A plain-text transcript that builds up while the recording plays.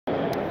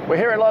We're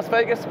here in Las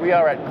Vegas. We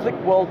are at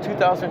QlikWorld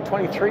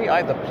 2023. I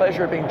have the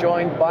pleasure of being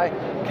joined by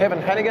Kevin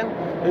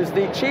Hanegan, who's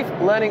the Chief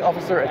Learning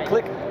Officer at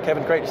Qlik.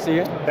 Kevin, great to see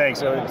you.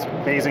 Thanks. It's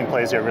an amazing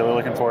place here. Really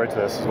looking forward to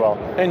this as well.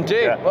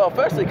 Indeed. Yeah. Well,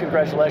 firstly,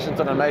 congratulations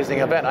on an amazing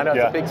event. I know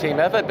it's a big team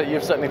effort, but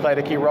you've certainly played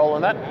a key role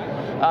in that.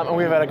 And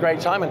we've had a great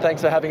time, and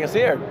thanks for having us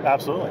here.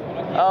 Absolutely.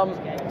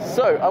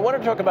 So I want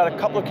to talk about a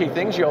couple of key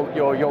things, your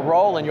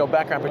role and your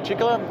background in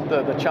particular,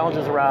 the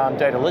challenges around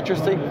data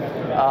literacy,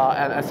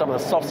 and some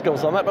of the soft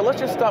skills on that. But let's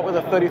just start with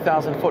a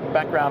 30,000-foot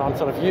background on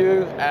sort of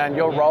you and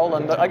your role,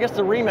 and I guess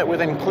the remit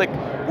within Qlik,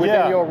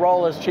 within your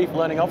role as Chief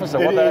Learning Officer,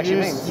 what that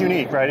actually means. It's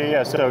unique, right?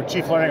 Yeah, so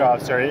Chief Learning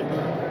Officer,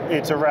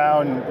 it's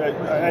around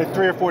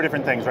 3 or 4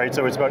 different things, right?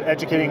 So it's about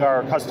educating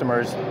our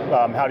customers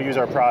how to use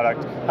our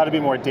product, how to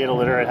be more data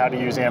literate, how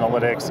to use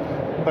analytics,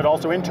 but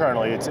also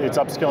internally, it's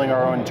upskilling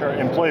our own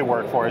employee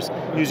workforce,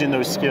 using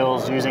those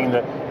skills, using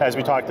as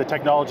we talked, the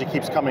technology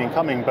keeps coming and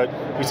coming, but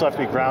we still have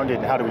to be grounded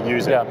in how do we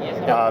use it.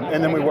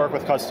 And then we work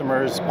with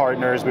customers,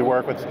 partners, we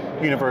work with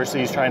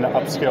universities trying to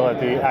upskill at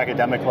the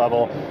academic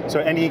level. So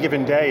any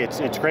given day,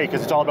 it's great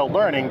because it's all about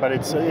learning, but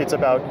it's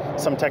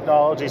about some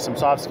technology, some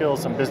soft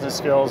skills, some business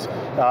skills,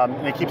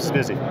 and it keeps us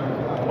busy.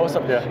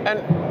 Awesome. Yeah.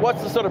 And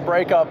what's the sort of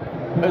breakup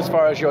as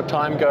far as your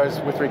time goes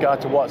with regard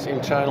to what's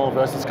internal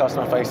versus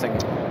customer facing?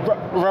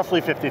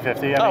 Roughly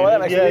 50-50. Well, that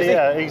makes it easy.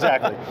 Yeah,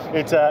 exactly.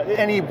 It's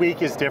any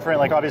week is different.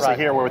 Like obviously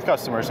here we're with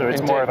customers, so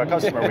it's more of a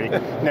customer week.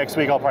 Next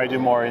week I'll probably do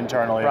more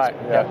internally. Right.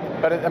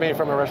 But I mean,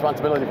 from a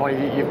responsibility point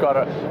of view, you've got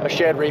a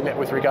shared remit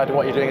with regard to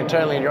what you're doing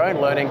internally in your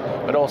own learning,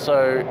 but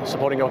also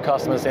supporting your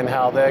customers in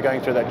how they're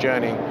going through that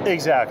journey.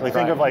 Exactly.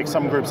 Think of like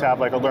some groups have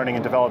like a learning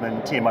and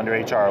development team under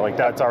HR. Like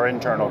that's our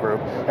internal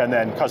group, and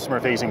then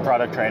customer-facing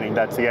product training.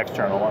 That's the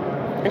external one.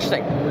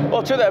 Interesting.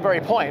 Well, to that very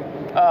point,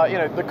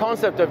 the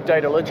concept of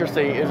data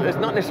literacy is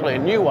not necessarily a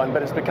new one,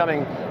 but it's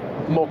becoming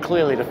more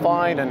clearly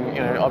defined,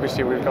 and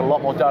obviously we've got a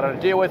lot more data to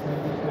deal with.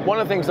 One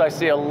of the things I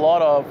see a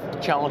lot of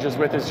challenges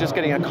with is just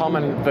getting a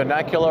common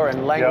vernacular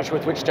and language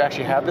with which to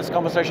actually have this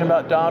conversation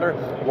about data.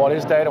 What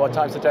is data? What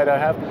types of data I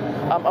have?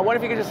 I wonder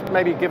if you could just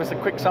maybe give us a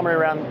quick summary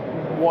around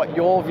what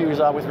your views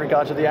are with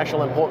regard to the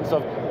actual importance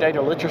of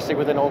data literacy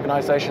within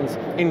organizations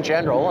in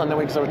general, and then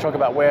we can sort of talk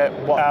about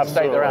what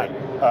state they're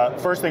at.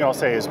 First thing I'll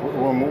say is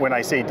when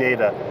I say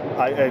data,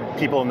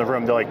 people in the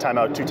room, they're like, time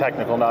out, too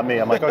technical, not me.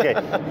 I'm like, okay,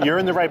 you're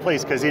in the right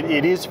place because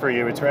it is for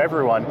you, it's for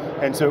everyone.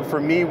 And so for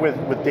me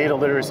with data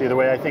literacy, the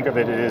way I think of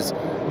it is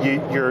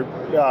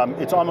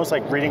it's almost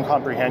like reading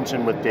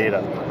comprehension with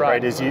data,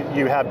 right? Is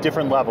you have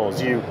different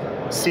levels. You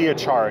see a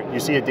chart, you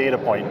see a data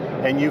point,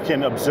 and you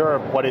can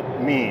observe what it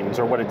means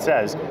or what it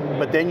says,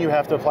 but then you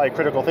have to apply a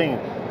critical thing.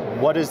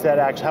 What is that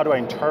actually, how do I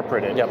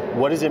interpret it?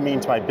 What does it mean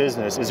to my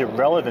business? Is it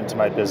relevant to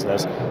my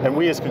business? And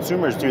we as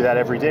consumers do that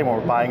every day when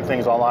we're buying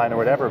things online or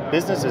whatever.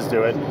 Businesses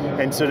do it.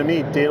 And so to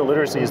me, data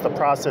literacy is the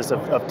process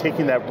of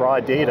taking that raw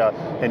data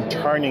and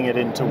turning it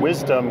into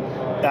wisdom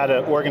at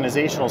an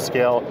organizational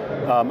scale,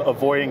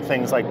 avoiding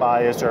things like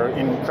bias or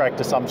incorrect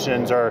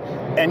assumptions or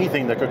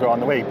anything that could go on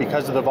the way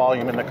because of the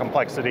volume and the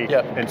complexity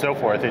and so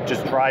forth. It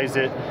just drives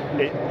it.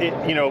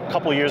 A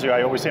couple of years ago,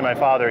 I always say my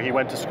father, he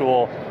went to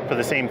school for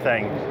the same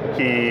thing.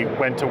 He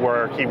went to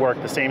work, he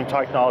worked the same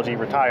technology,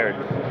 retired.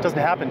 It doesn't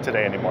happen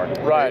today anymore.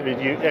 Right.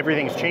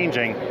 Everything's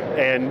changing,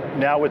 and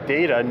now with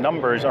data,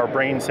 numbers, our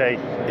brains say,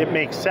 it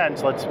makes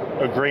sense, let's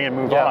agree and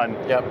move on.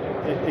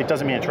 It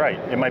doesn't mean it's right.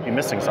 It might be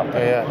missing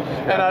something.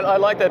 And I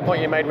like that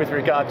point you made with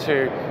regard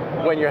to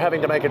when you're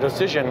having to make a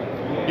decision,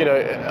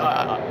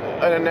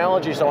 an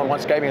analogy someone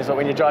once gave me is that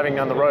when you're driving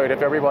down the road,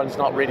 if everyone's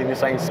not reading the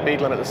same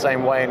speed limit the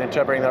same way and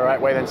interpreting the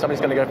right way, then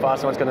somebody's going to go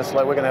fast, someone's going to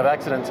slow, we're going to have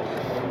accidents.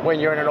 When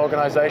you're in an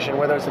organization,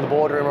 whether it's in the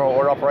boardroom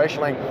or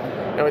operationally,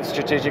 it's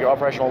strategic,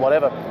 operational,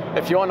 whatever,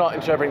 if you're not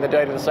interpreting the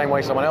data the same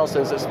way someone else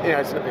is,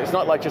 it's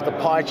not like just a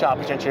pie chart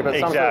potentially, but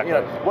some sort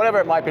of, whatever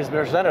it might be as a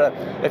representative,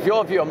 if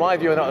your view and my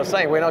view are not the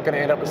same, we're not going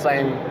to end up the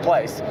same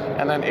place,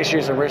 and then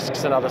issues and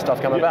risks and other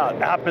stuff come about.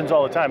 It happens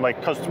all the time,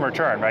 like customer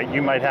churn, right?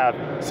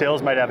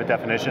 Sales might have a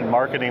definition,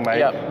 marketing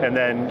might, and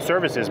then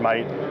services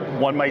might.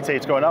 One might say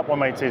it's going up, one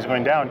might say it's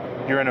going down.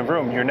 You're in a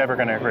room, you're never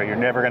going to agree. You're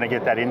never going to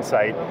get that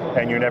insight,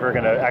 and you're never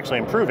going to actually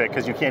improve it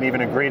because you can't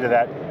even agree to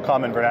that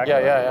common vernacular.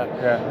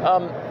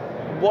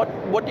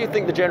 What do you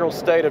think the general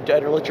state of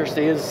data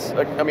literacy is?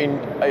 I mean,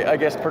 I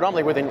guess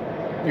predominantly within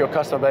your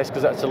customer base,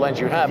 because that's the lens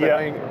you have. But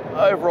I mean,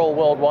 overall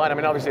worldwide, I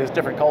mean, obviously there's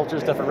different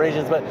cultures, different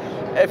regions, but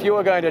if you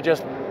were going to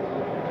just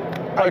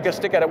poke a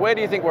stick at it, where do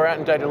you think we're at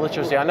in data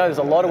literacy? I know there's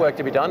a lot of work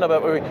to be done,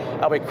 but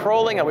are we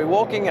crawling, are we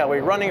walking, are we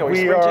running, are we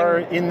sprinting? We are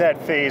in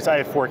that phase. I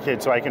have 4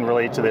 kids, so I can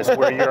relate to this,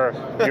 where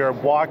you're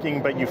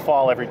walking, but you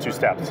fall every 2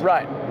 steps.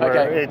 Right,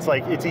 okay. It's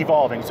like, it's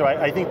evolving. So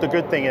I think the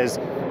good thing is,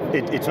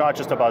 it's not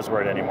just a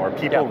buzzword anymore.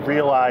 People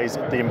realize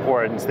the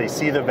importance, they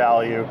see the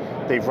value,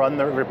 they've run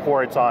the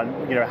reports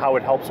on how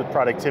it helps with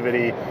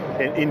productivity,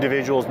 and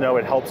individuals know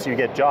it helps you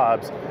get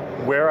jobs.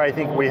 Where I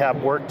think we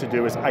have work to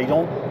do is I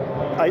don't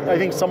I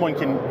think someone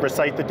can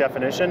recite the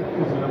definition,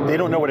 they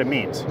don't know what it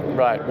means.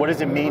 Right. What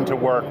does it mean to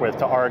work with,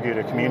 to argue,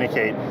 to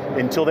communicate,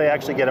 until they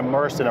actually get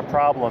immersed in a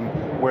problem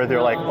where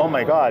they're like, oh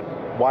my God,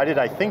 why did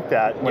I think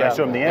that when I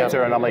show them the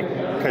answer? And I'm like,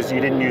 because you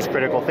didn't use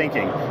critical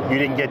thinking. You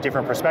didn't get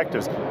different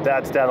perspectives.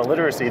 That's data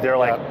literacy. They're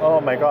like, oh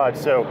my God.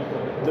 So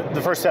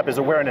the first step is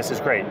awareness is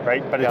great,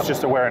 right? But it's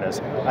just awareness.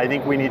 I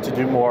think we need to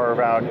do more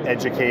around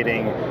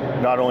educating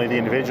not only the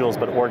individuals,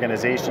 but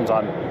organizations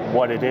on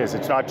what it is.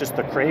 It's not just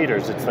the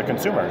creators, it's the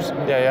consumers.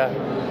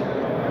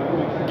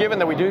 Given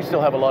that we do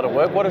still have a lot of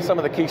work, what are some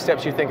of the key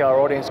steps you think our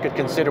audience could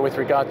consider with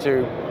regard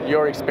to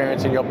your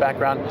experience and your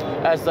background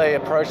as they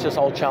approach this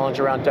whole challenge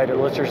around data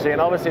literacy?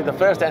 And obviously the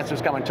first answer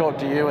is come and talk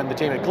to you and the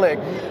team at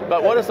Qlik,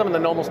 but what are some of the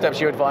normal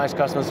steps you advise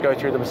customers to go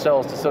through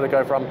themselves to sort of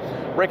go from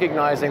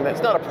recognizing that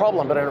it's not a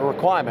problem but a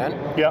requirement,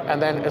 and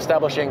then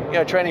establishing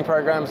training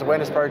programs,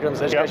 awareness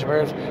programs, education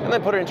programs, and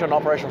then put it into an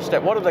operational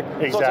step? What are the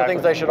sorts of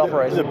things they should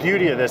operate? The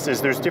beauty of this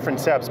is there's different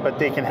steps, but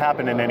they can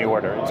happen in any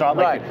order. It's not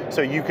like,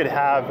 so you could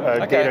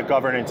have data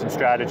governance and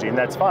strategy, and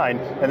that's fine,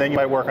 and then you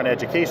might work on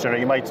education, or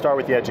you might start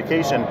with the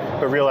education,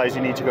 but realize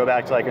you need to go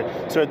back to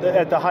so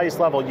at the highest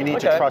level, you need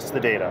to trust the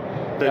data.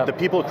 The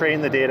people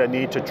creating the data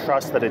need to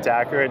trust that it's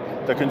accurate,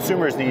 the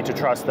consumers need to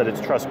trust that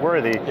it's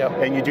trustworthy,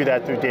 and you do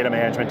that through data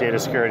management, data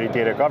security,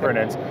 data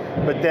governance,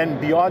 but then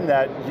beyond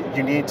that,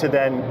 you need to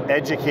then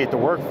educate the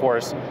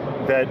workforce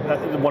that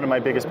one of my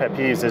biggest pet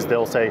peeves is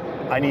they'll say,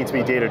 I need to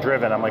be data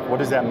driven. I'm like, what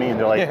does that mean?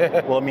 They're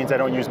like, well, it means I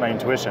don't use my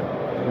intuition.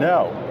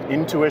 No,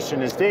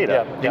 intuition is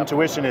data.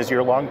 Intuition is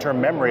your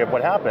long-term memory of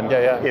what happened.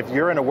 If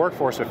you're in a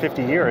workforce for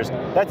 50 years,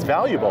 that's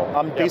valuable.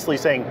 I'm basically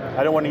saying,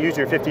 I don't want to use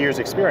your 50 years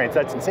experience,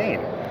 that's insane.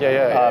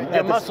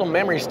 Your muscle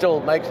memory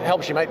still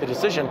helps you make the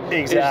decision.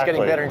 You're just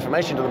getting better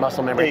information to the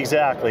muscle memory.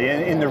 Exactly,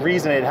 and the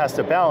reason it has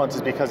to balance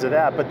is because of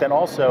that, but then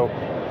also,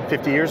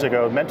 50 years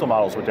ago, mental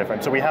models were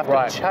different, so we have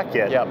to check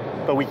it,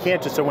 but we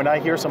can't just, so when I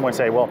hear someone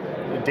say, well,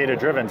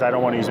 data-driven, I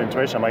don't want to use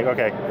intuition, I'm like,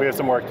 okay, we have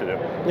some work to do.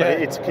 But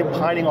it's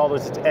combining all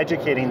this, it's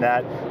educating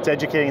that, it's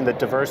educating that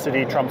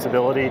diversity trumps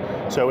ability,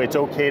 so it's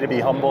okay to be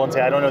humble and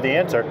say, I don't know the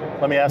answer,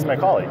 let me ask my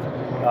colleague.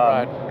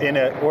 In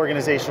an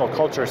organizational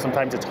culture,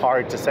 sometimes it's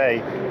hard to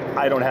say,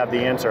 I don't have the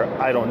answer,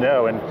 I don't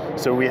know, and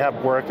so we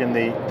have work in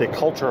the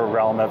cultural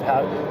realm of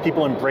how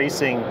people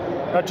embracing,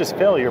 not just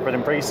failure, but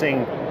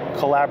embracing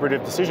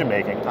collaborative decision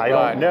making. I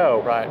don't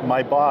know.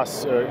 My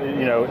boss,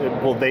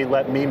 will they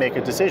let me make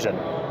a decision?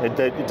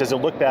 Does it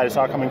look bad? It's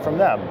not coming from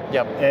them.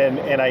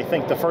 And I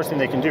think the first thing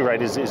they can do,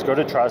 is go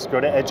to trust,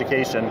 go to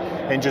education,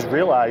 and just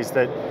realize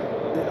that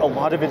a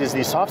lot of it is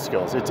these soft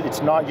skills.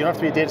 It's not, you don't have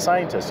to be a data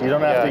scientist. You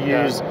don't have to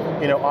use,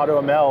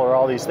 AutoML or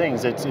all these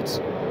things. It's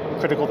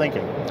critical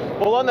thinking.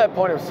 Well, on that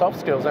point of soft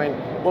skills, I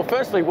mean, well,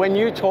 firstly, when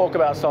you talk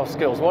about soft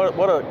skills,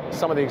 what are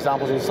some of the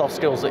examples of soft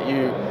skills that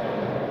you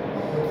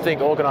think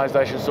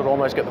organizations should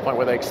almost get to the point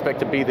where they expect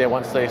to be there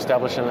once they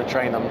establish and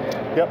train them?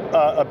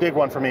 A big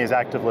one for me is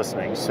active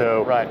listening.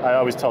 So I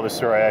always tell this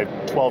story. I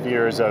have 12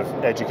 years of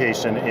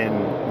education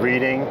in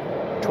reading,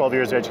 12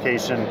 years of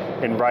education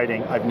in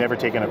writing. I've never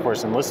taken a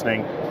course in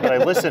listening, but I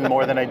listen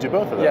more than I do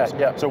both of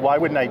those. So why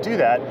wouldn't I do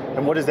that?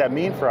 And what does that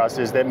mean for us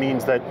is that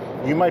means that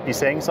you might be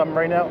saying something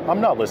right now,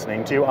 I'm not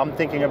listening to you, I'm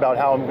thinking about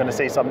how I'm going to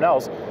say something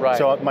else.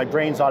 So my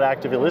brain's not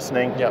actively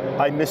listening.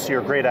 I miss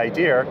your great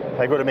idea,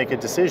 I go to make a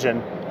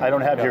decision, I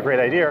don't have your great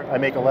idea, I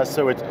make it less.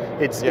 So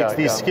it's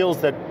these skills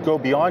that go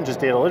beyond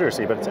just data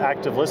literacy, but it's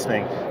active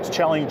listening. It's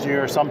challenging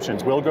your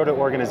assumptions. We'll go to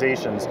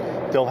organizations,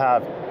 they'll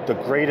have the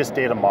greatest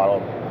data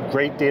model,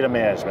 great data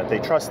management, they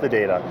trust the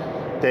data,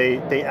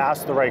 they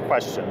ask the right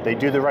question, they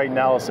do the right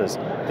analysis.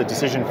 The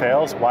decision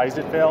fails. Why does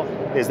it fail?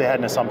 Is they had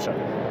an assumption.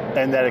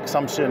 And that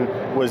assumption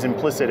was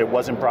implicit, it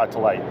wasn't brought to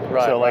light.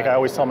 So I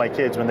always tell my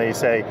kids when they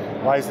say,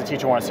 why does the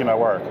teacher want to see my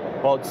work?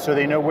 Well, so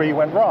they know where you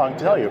went wrong to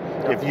tell you.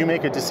 If you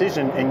make a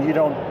decision and you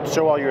don't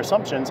show all your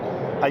assumptions,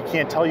 I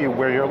can't tell you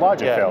where your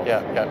logic failed.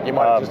 You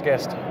might have just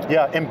guessed.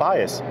 And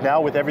bias.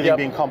 Now with everything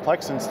being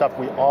complex and stuff,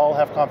 we all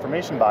have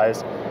confirmation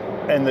bias.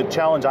 And the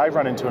challenge I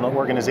run into in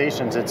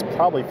organizations, it's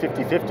probably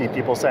 50-50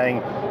 people saying,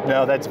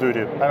 no, that's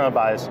voodoo, I don't have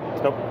bias.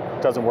 Nope,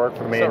 doesn't work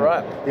for me. Is that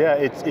right? Yeah,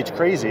 it's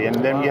crazy. And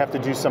then you have to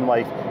do some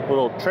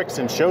little tricks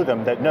and show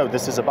them that, no,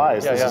 this is a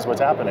bias, this is what's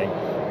happening.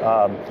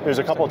 There's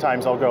a couple of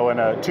times I'll go in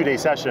a 2-day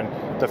session,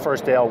 the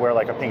first day I'll wear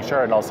a pink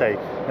shirt and I'll say,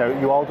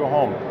 you all go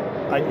home.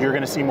 You're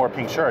going to see more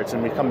pink shirts.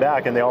 And we come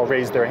back and they all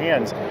raise their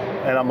hands.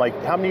 And I'm like,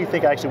 how many do you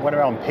think I actually went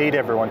around and paid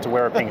everyone to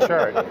wear a pink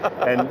shirt?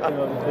 And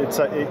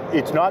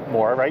it's not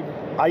more, right?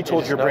 I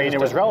told your brain it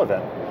was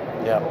relevant.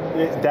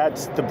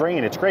 That's the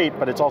brain, it's great,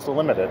 but it's also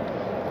limited.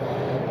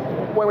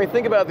 When we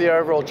think about the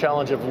overall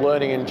challenge of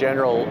learning in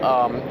general,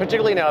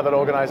 particularly now that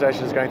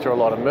organizations are going through a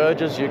lot of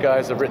mergers, you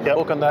guys have written a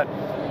book on that.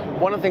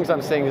 one of the things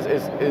I'm seeing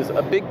is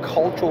a big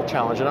cultural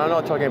challenge, and I'm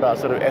not talking about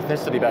sort of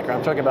ethnicity background,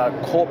 I'm talking about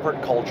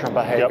corporate culture and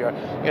behavior.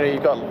 Yep. You know,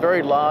 you've got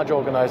very large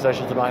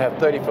organizations that might have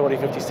 30, 40,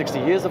 50, 60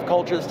 years of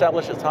culture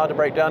established, it's hard to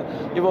break down.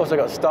 You've also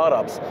got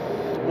startups.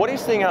 What are you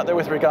seeing out there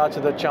with regard to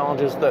the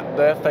challenges that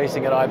they're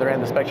facing at either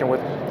end of the spectrum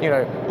with, you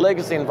know,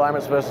 legacy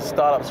environments versus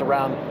startups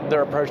around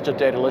their approach to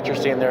data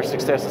literacy and their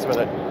successes with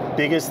it?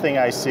 Biggest thing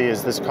I see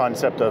is this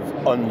concept of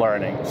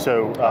unlearning.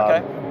 So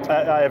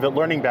I have a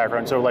learning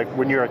background, so like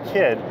when you're a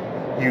kid,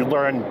 you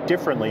learn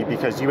differently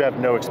because you have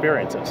no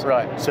experiences.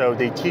 Right. So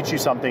they teach you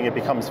something, it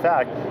becomes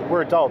fact.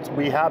 We're adults,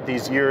 we have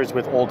these years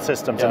with old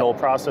systems and old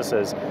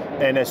processes,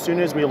 and as soon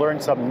as we learn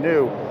something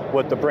new,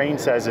 what the brain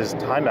says is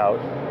time out.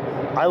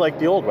 I like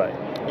the old way.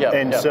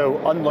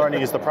 So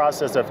unlearning is the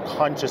process of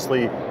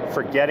consciously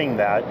forgetting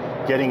that,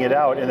 getting it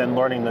out, and then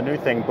learning the new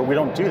thing, but we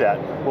don't do that.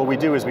 What we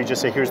do is we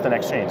just say, here's the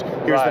next change,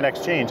 here's the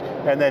next change,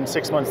 and then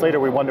 6 months later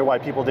we wonder why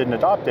people didn't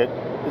adopt it.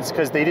 It's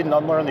because they didn't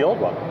unlearn the old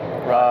one.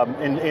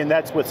 And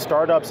that's with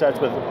startups, that's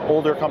with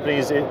older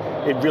companies, it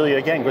really,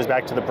 again, goes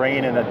back to the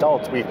brain and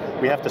adults.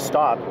 We have to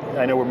stop,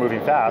 I know we're moving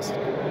fast,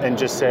 and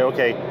just say,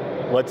 okay,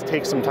 let's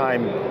take some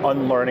time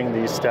unlearning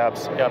these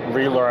steps,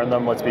 relearn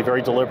them, let's be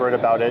very deliberate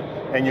about it,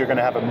 and you're going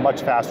to have a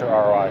much faster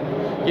ROI.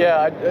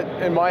 Yeah,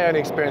 in my own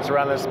experience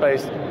around this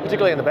space,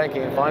 particularly in the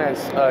banking and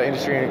finance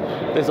industry,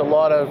 there's a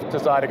lot of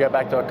desire to go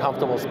back to a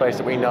comfortable space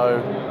that we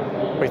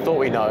thought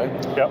we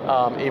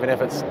know, even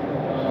if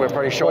we're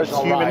pretty sure it's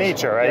not human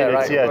nature,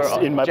 right? It's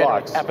in my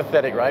box.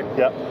 Apathetic, right?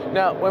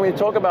 Now, when we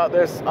talk about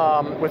this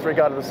with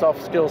regard to the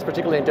soft skills,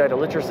 particularly in data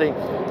literacy,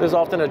 there's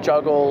often a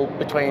juggle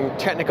between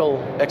technical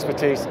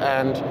expertise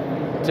and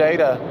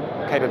data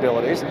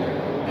capabilities.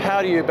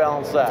 How do you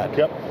balance that?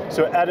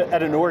 So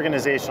at an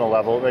organizational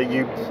level,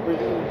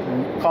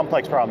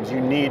 complex problems, you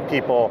need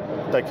people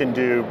that can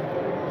do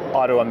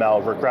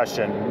AutoML,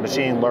 regression,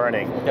 machine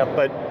learning,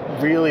 but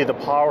really the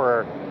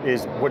power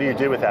is what do you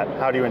do with that?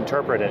 How do you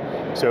interpret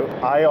it? So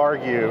I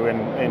argue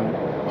and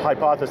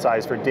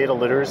hypothesize for data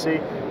literacy,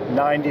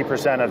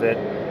 90% of it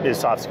is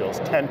soft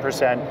skills,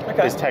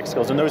 10% is tech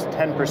skills, and those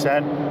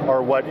 10%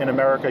 are what in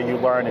America you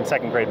learn in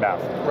second grade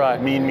math.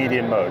 Mean,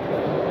 median, mode.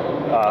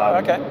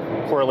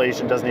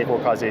 Correlation doesn't equal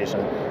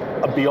causation.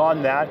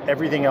 Beyond that,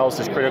 everything else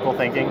is critical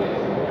thinking,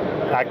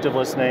 active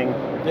listening,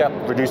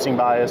 reducing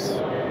bias.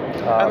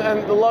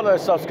 And a lot of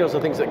those soft skills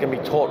are things that can be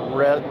taught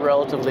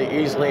relatively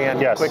easily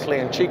and quickly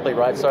and cheaply,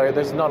 right? So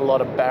there's not a lot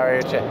of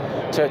barrier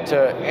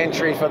to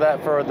entry for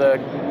that for the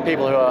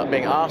people who are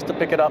being asked to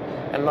pick it up,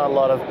 and not a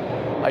lot of,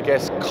 I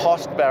guess,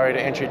 cost barrier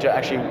to entry to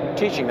actually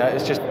teaching that.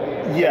 It's just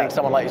getting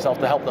someone like yourself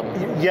to help them.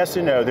 Yes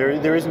and no.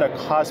 There isn't a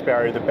cost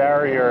barrier. The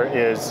barrier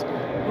is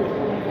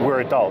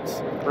we're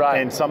adults.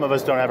 And some of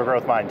us don't have a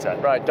growth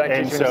mindset. Don't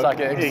teach you to suck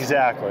eggs.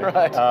 Exactly.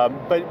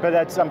 But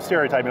that's, I'm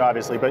stereotyping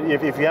obviously, but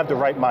if you have the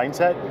right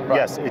mindset,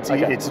 yes,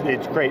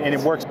 it's great. And it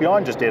works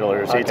beyond just data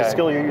literacy. It's a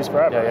skill you use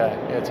forever.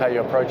 It's how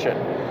you approach it.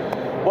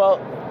 Well,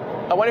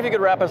 I wonder if you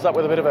could wrap us up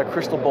with a bit of a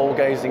crystal ball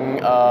gazing.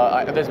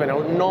 There's been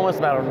an enormous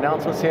amount of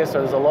announcements here, so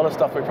there's a lot of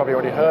stuff we've probably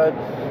already heard.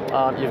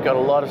 You've got a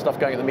lot of stuff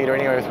going at the meter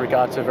anyway with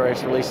regard to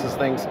various releases,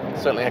 things,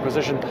 certainly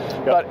acquisition.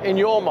 But in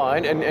your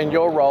mind and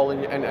your role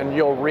and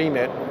your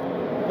remit,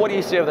 what do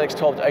you see over the next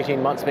 12 to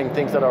 18 months being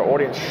things that our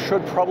audience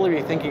should probably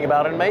be thinking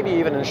about, and maybe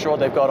even ensure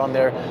they've got on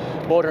their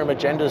boardroom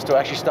agendas to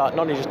actually start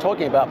not only just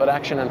talking about, but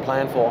action and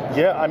plan for?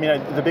 Yeah, I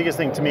mean, the biggest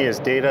thing to me is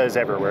data is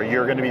everywhere.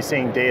 You're going to be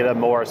seeing data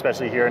more,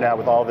 especially here now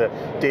with all the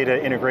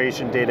data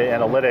integration, data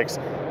analytics.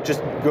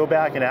 Just go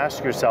back and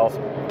ask yourself,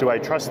 do I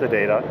trust the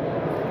data?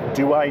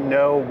 Do I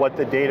know what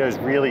the data is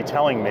really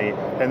telling me?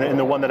 And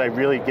the one that I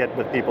really get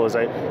with people is,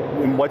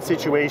 in what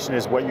situation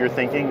is what you're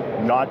thinking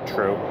not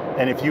true?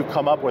 And if you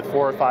come up with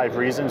 4 or 5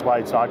 reasons why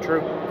it's not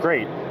true,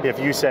 great. If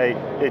you say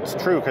it's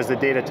true because the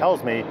data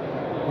tells me,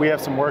 we have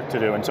some work to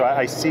do. And so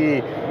I see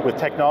with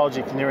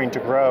technology continuing to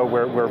grow,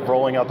 we're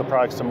rolling out the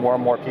products to more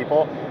and more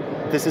people,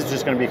 this is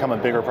just going to become a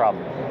bigger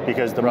problem,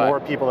 because the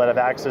more people that have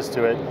access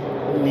to it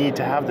need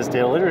to have this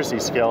data literacy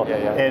skill.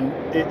 And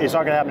it's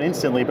not going to happen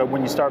instantly, but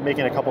when you start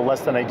making a couple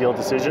less than ideal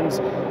decisions,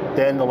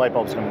 then the light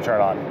bulb's going to turn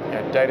on.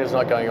 Data's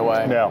not going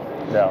away.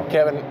 No.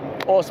 Kevin,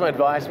 awesome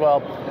advice.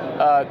 Well,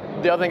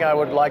 the other thing I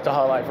would like to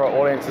highlight for our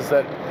audience is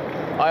that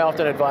I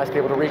often advise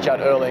people to reach out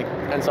early,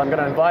 and so I'm going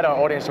to invite our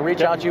audience to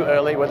reach out to you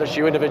early, whether it's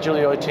you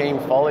individually or a team,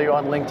 follow you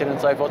on LinkedIn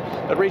and so forth,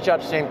 but reach out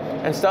to the team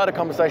and start a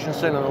conversation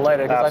sooner than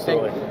later, because I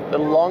think the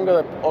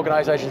longer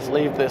organizations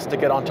leave this to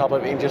get on top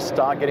of it and just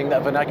start getting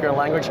that vernacular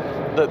language,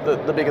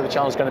 the bigger the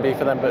challenge is going to be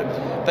for them. But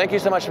thank you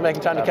so much for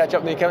making time to catch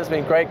up with me, Kevin. It's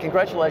been great.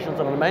 Congratulations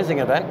on an amazing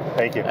event.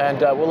 Thank you. And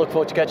we'll look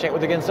forward to catching up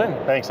with you again soon.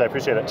 Thanks, I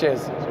appreciate it.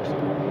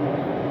 Cheers.